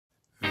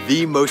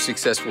The most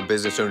successful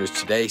business owners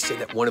today say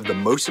that one of the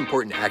most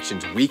important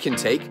actions we can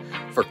take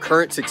for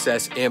current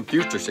success and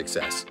future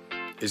success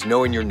is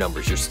knowing your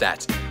numbers, your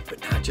stats,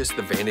 but not just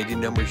the vanity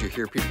numbers you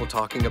hear people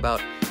talking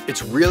about.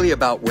 It's really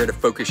about where to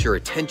focus your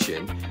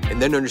attention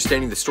and then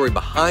understanding the story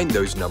behind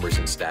those numbers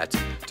and stats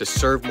to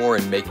serve more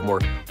and make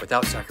more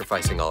without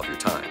sacrificing all of your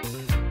time.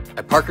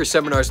 At Parker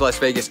Seminars Las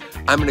Vegas,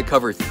 I'm going to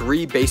cover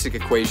 3 basic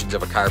equations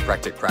of a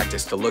chiropractic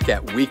practice to look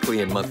at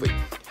weekly and monthly.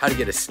 How to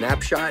get a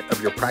snapshot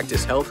of your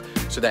practice health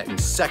so that in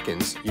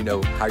seconds you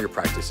know how your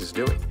practice is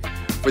doing.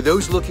 For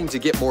those looking to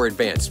get more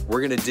advanced, we're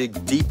going to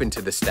dig deep into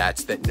the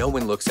stats that no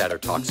one looks at or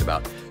talks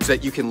about so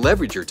that you can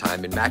leverage your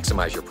time and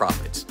maximize your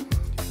profits.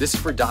 This is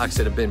for docs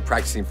that have been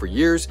practicing for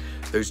years,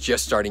 those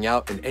just starting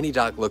out, and any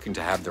doc looking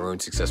to have their own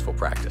successful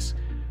practice.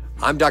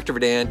 I'm Dr.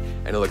 Vidan,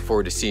 and I look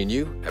forward to seeing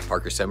you at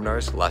Parker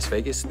Seminars Las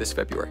Vegas this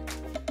February.